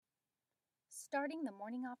Starting the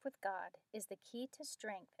morning off with God is the key to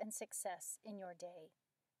strength and success in your day.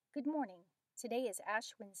 Good morning. Today is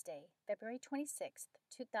Ash Wednesday, February 26th,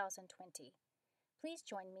 2020. Please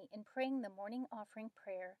join me in praying the morning offering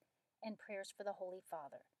prayer and prayers for the Holy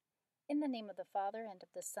Father. In the name of the Father, and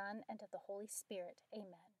of the Son, and of the Holy Spirit.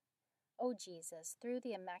 Amen. O Jesus, through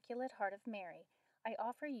the Immaculate Heart of Mary, I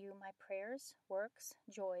offer you my prayers, works,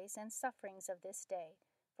 joys, and sufferings of this day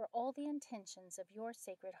for all the intentions of your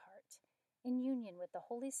Sacred Heart, in union with the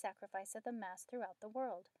holy sacrifice of the Mass throughout the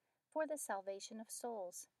world, for the salvation of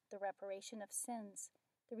souls, the reparation of sins,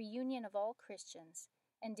 the reunion of all Christians,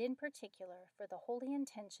 and in particular for the holy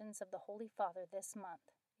intentions of the Holy Father this month.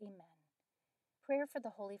 Amen. Prayer for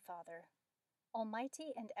the Holy Father.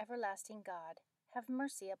 Almighty and everlasting God, have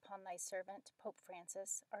mercy upon thy servant, Pope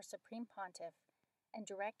Francis, our Supreme Pontiff, and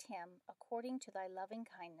direct him, according to thy loving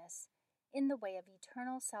kindness, in the way of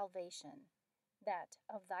eternal salvation, that,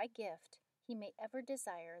 of thy gift, he may ever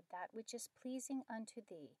desire that which is pleasing unto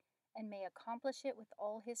thee, and may accomplish it with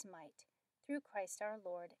all his might, through Christ our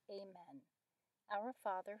Lord. Amen. Our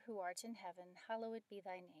Father, who art in heaven, hallowed be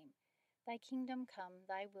thy name. Thy kingdom come,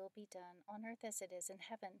 thy will be done, on earth as it is in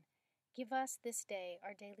heaven. Give us this day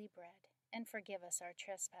our daily bread, and forgive us our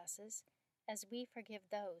trespasses, as we forgive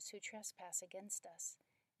those who trespass against us.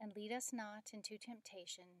 And lead us not into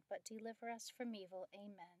temptation, but deliver us from evil.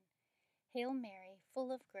 Amen. Hail Mary,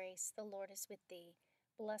 full of grace, the Lord is with thee.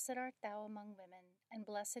 Blessed art thou among women, and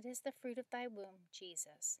blessed is the fruit of thy womb,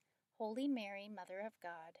 Jesus. Holy Mary, Mother of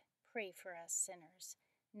God, pray for us sinners,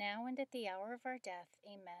 now and at the hour of our death.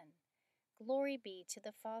 Amen. Glory be to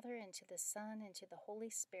the Father, and to the Son, and to the Holy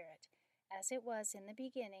Spirit, as it was in the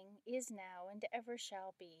beginning, is now, and ever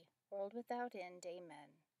shall be, world without end.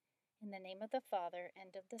 Amen. In the name of the Father,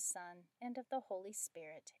 and of the Son, and of the Holy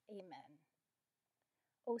Spirit. Amen.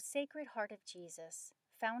 O Sacred Heart of Jesus,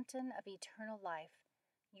 fountain of eternal life,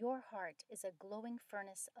 your heart is a glowing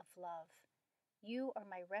furnace of love. You are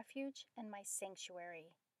my refuge and my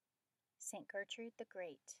sanctuary. St. Gertrude the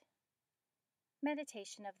Great.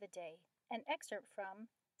 Meditation of the Day. An excerpt from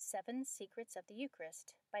 7 Secrets of the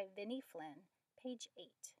Eucharist by Vinnie Flynn, page 8.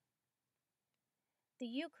 The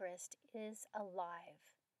Eucharist is alive.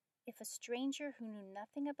 If a stranger who knew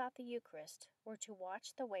nothing about the Eucharist were to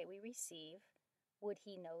watch the way we receive, would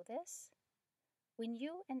he know this? When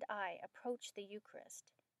you and I approach the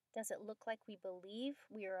Eucharist, does it look like we believe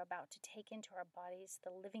we are about to take into our bodies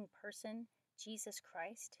the living person, Jesus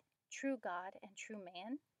Christ, true God and true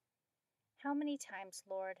man? How many times,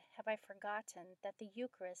 Lord, have I forgotten that the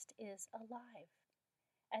Eucharist is alive?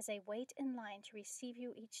 As I wait in line to receive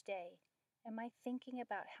you each day, am I thinking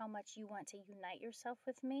about how much you want to unite yourself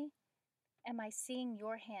with me? Am I seeing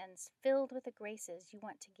your hands filled with the graces you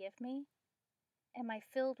want to give me? Am I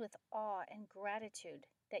filled with awe and gratitude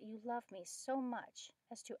that you love me so much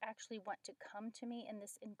as to actually want to come to me in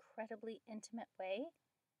this incredibly intimate way?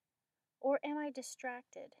 Or am I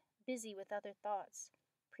distracted, busy with other thoughts,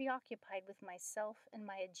 preoccupied with myself and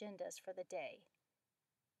my agendas for the day?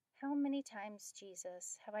 How many times,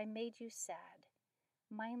 Jesus, have I made you sad,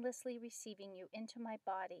 mindlessly receiving you into my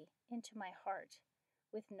body, into my heart,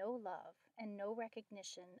 with no love and no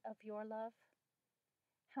recognition of your love?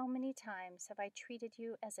 How many times have I treated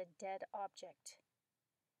you as a dead object?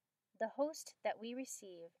 The host that we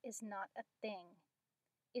receive is not a thing.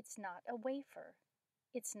 It's not a wafer.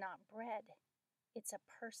 It's not bread. It's a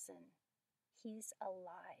person. He's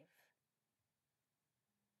alive.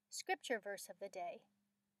 Scripture verse of the day.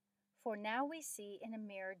 For now we see in a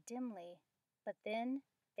mirror dimly, but then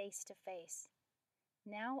face to face.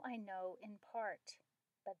 Now I know in part,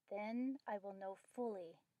 but then I will know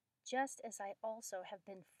fully, just as I also have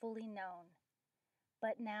been fully known.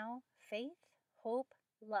 But now faith, hope,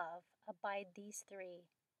 love abide these three,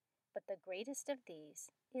 but the greatest of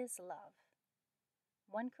these is love.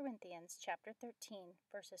 1 Corinthians chapter 13,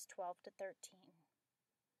 verses 12 to 13.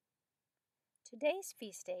 Today's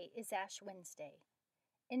feast day is Ash Wednesday.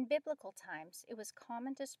 In biblical times, it was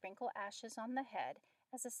common to sprinkle ashes on the head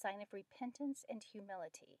as a sign of repentance and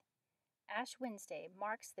humility. Ash Wednesday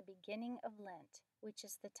marks the beginning of Lent, which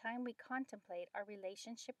is the time we contemplate our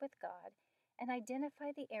relationship with God and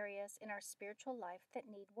identify the areas in our spiritual life that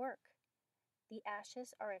need work. The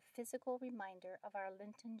ashes are a physical reminder of our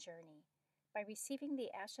Lenten journey. By receiving the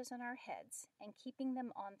ashes on our heads and keeping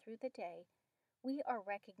them on through the day, we are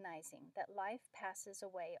recognizing that life passes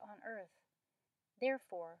away on earth.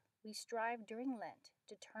 Therefore, we strive during Lent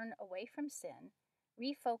to turn away from sin,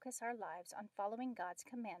 refocus our lives on following God's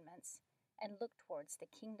commandments, and look towards the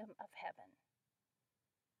kingdom of heaven.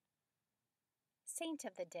 Saint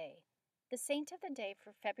of the Day. The saint of the day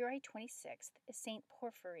for February 26th is Saint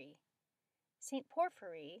Porphyry. St.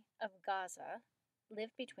 Porphyry of Gaza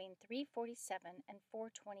lived between 347 and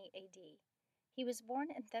 420 AD. He was born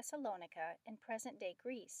in Thessalonica in present-day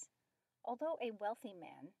Greece. Although a wealthy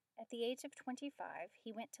man, at the age of 25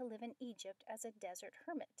 he went to live in Egypt as a desert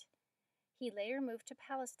hermit. He later moved to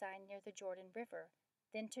Palestine near the Jordan River,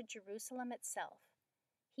 then to Jerusalem itself.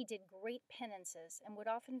 He did great penances and would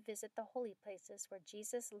often visit the holy places where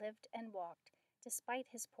Jesus lived and walked, despite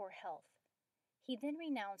his poor health. He then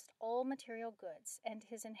renounced all material goods and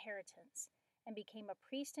his inheritance, and became a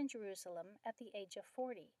priest in Jerusalem at the age of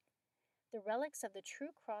 40. The relics of the true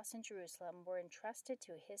cross in Jerusalem were entrusted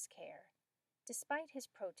to his care. Despite his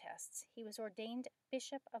protests, he was ordained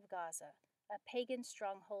Bishop of Gaza, a pagan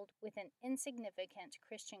stronghold with an insignificant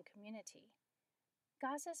Christian community.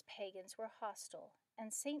 Gaza's pagans were hostile,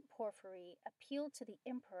 and St. Porphyry appealed to the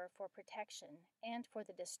emperor for protection and for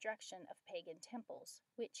the destruction of pagan temples,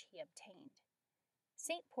 which he obtained.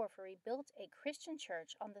 St. Porphyry built a Christian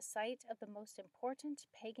church on the site of the most important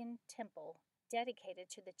pagan temple dedicated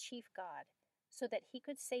to the chief god, so that he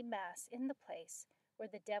could say Mass in the place where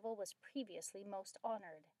the devil was previously most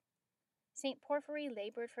honored. St. Porphyry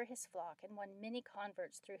labored for his flock and won many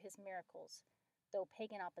converts through his miracles, though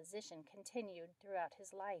pagan opposition continued throughout his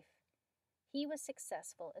life. He was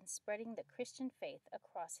successful in spreading the Christian faith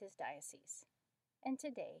across his diocese. And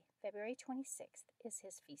today, February 26th, is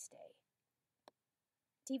his feast day.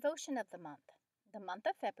 Devotion of the month. The month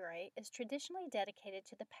of February is traditionally dedicated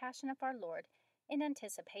to the Passion of our Lord in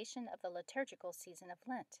anticipation of the liturgical season of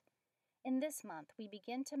Lent. In this month, we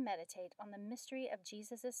begin to meditate on the mystery of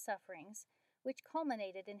Jesus' sufferings, which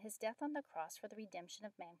culminated in his death on the cross for the redemption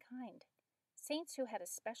of mankind. Saints who had a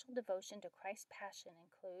special devotion to Christ's Passion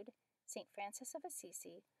include St. Francis of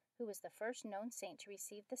Assisi, who was the first known saint to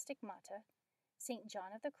receive the stigmata, St.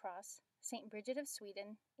 John of the Cross, St. Bridget of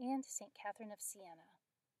Sweden, and St. Catherine of Siena.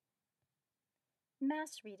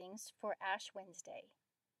 Mass readings for Ash Wednesday.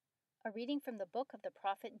 A reading from the book of the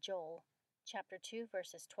prophet Joel, chapter 2,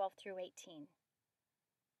 verses 12 through 18.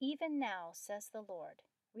 Even now, says the Lord,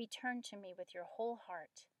 return to me with your whole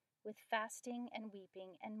heart, with fasting and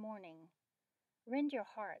weeping and mourning. Rend your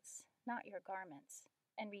hearts, not your garments,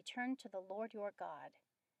 and return to the Lord your God.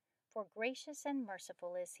 For gracious and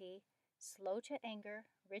merciful is he, slow to anger,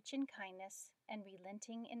 rich in kindness, and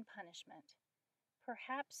relenting in punishment.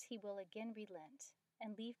 Perhaps he will again relent,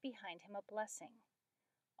 and leave behind him a blessing,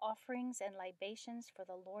 offerings and libations for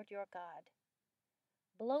the Lord your God.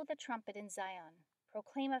 Blow the trumpet in Zion,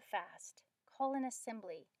 proclaim a fast, call an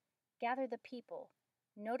assembly, gather the people,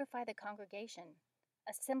 notify the congregation,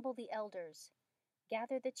 assemble the elders,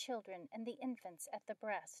 gather the children and the infants at the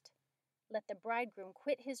breast. Let the bridegroom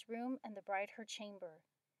quit his room and the bride her chamber.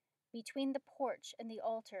 Between the porch and the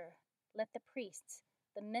altar, let the priests,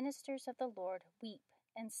 the ministers of the Lord, weep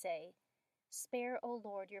and say, Spare, O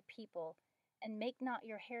Lord, your people, and make not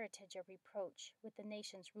your heritage a reproach with the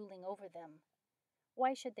nations ruling over them.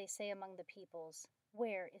 Why should they say among the peoples,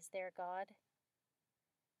 Where is their God?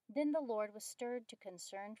 Then the Lord was stirred to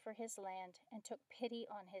concern for his land and took pity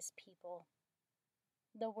on his people.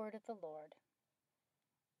 The word of the Lord.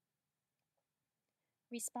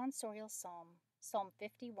 Responsorial Psalm, Psalm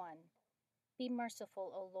 51. Be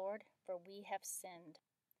merciful, O Lord, for we have sinned.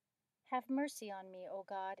 Have mercy on me, O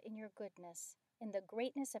God, in your goodness. In the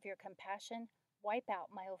greatness of your compassion, wipe out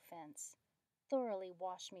my offense. Thoroughly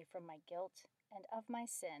wash me from my guilt, and of my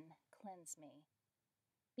sin cleanse me.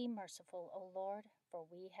 Be merciful, O Lord, for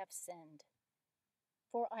we have sinned.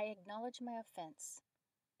 For I acknowledge my offense,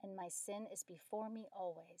 and my sin is before me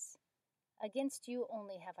always. Against you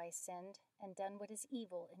only have I sinned, and done what is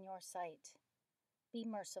evil in your sight. Be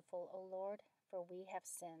merciful, O Lord, for we have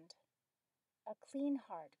sinned. A clean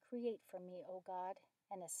heart create for me, O God,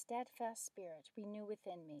 and a steadfast spirit renew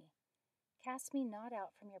within me. Cast me not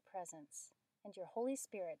out from your presence, and your Holy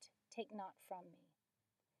Spirit take not from me.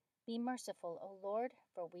 Be merciful, O Lord,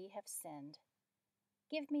 for we have sinned.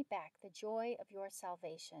 Give me back the joy of your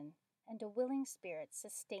salvation, and a willing spirit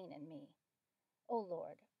sustain in me. O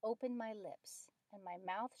Lord, open my lips, and my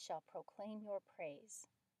mouth shall proclaim your praise.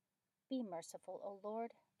 Be merciful, O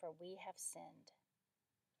Lord, for we have sinned.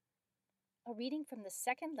 A reading from the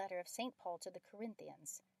second letter of St. Paul to the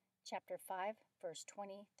Corinthians, chapter 5, verse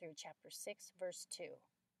 20 through chapter 6, verse 2.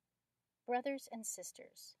 Brothers and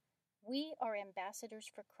sisters, we are ambassadors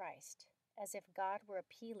for Christ, as if God were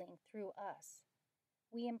appealing through us.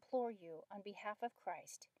 We implore you, on behalf of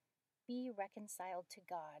Christ, be reconciled to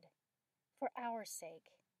God. For our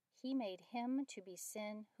sake, he made him to be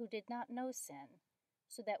sin who did not know sin,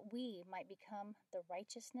 so that we might become the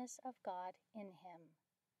righteousness of God in him.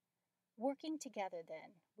 Working together,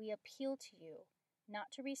 then, we appeal to you,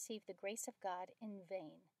 not to receive the grace of God in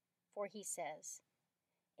vain. For he says,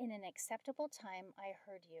 "In an acceptable time I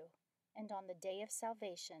heard you, and on the day of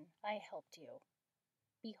salvation I helped you."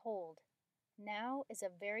 Behold, now is a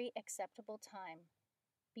very acceptable time.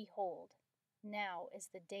 Behold, now is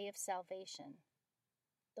the day of salvation.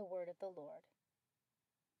 The word of the Lord.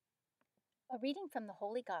 A reading from the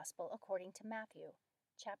Holy Gospel according to Matthew,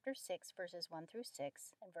 chapter 6, verses 1 through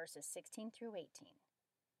 6, and verses 16 through 18.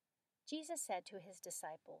 Jesus said to his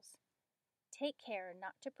disciples, "Take care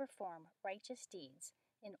not to perform righteous deeds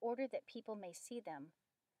in order that people may see them.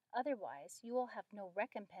 Otherwise, you will have no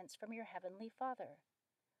recompense from your heavenly Father.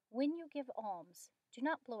 When you give alms, do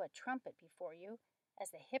not blow a trumpet before you,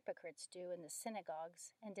 as the hypocrites do in the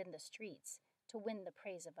synagogues and in the streets, to win the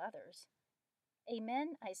praise of others.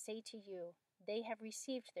 Amen, I say to you, they have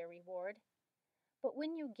received their reward. But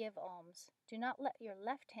when you give alms, do not let your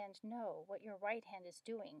left hand know what your right hand is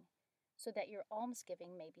doing, so that your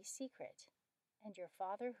almsgiving may be secret, and your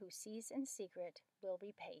Father who sees in secret will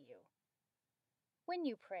repay you. When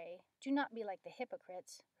you pray, do not be like the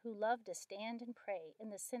hypocrites, who love to stand and pray in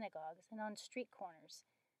the synagogues and on street corners,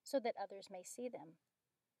 so that others may see them.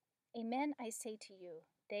 Amen, I say to you,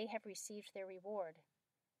 they have received their reward.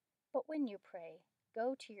 But when you pray,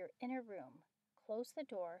 go to your inner room, close the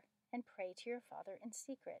door, and pray to your Father in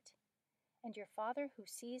secret, and your Father who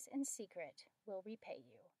sees in secret will repay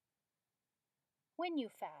you. When you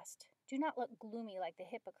fast, do not look gloomy like the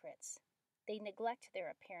hypocrites. They neglect their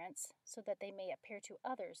appearance so that they may appear to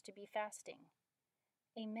others to be fasting.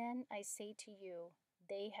 Amen, I say to you,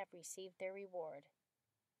 they have received their reward.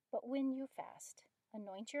 But when you fast,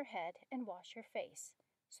 anoint your head and wash your face,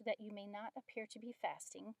 so that you may not appear to be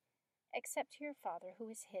fasting, except to your Father who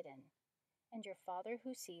is hidden, and your Father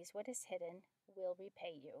who sees what is hidden will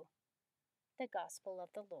repay you. The Gospel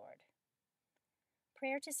of the Lord.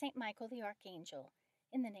 Prayer to St. Michael the Archangel.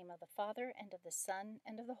 In the name of the Father, and of the Son,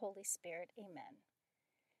 and of the Holy Spirit. Amen.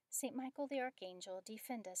 St. Michael the Archangel,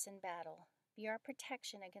 defend us in battle. Be our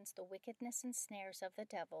protection against the wickedness and snares of the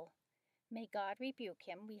devil. May God rebuke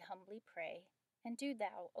him, we humbly pray. And do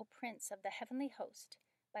thou, O Prince of the heavenly host,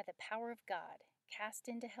 by the power of God, cast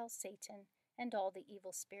into hell Satan and all the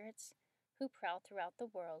evil spirits who prowl throughout the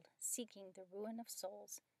world, seeking the ruin of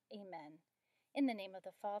souls. Amen. In the name of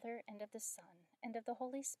the Father, and of the Son, and of the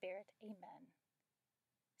Holy Spirit. Amen.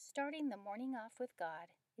 Starting the morning off with God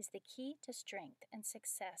is the key to strength and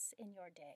success in your day.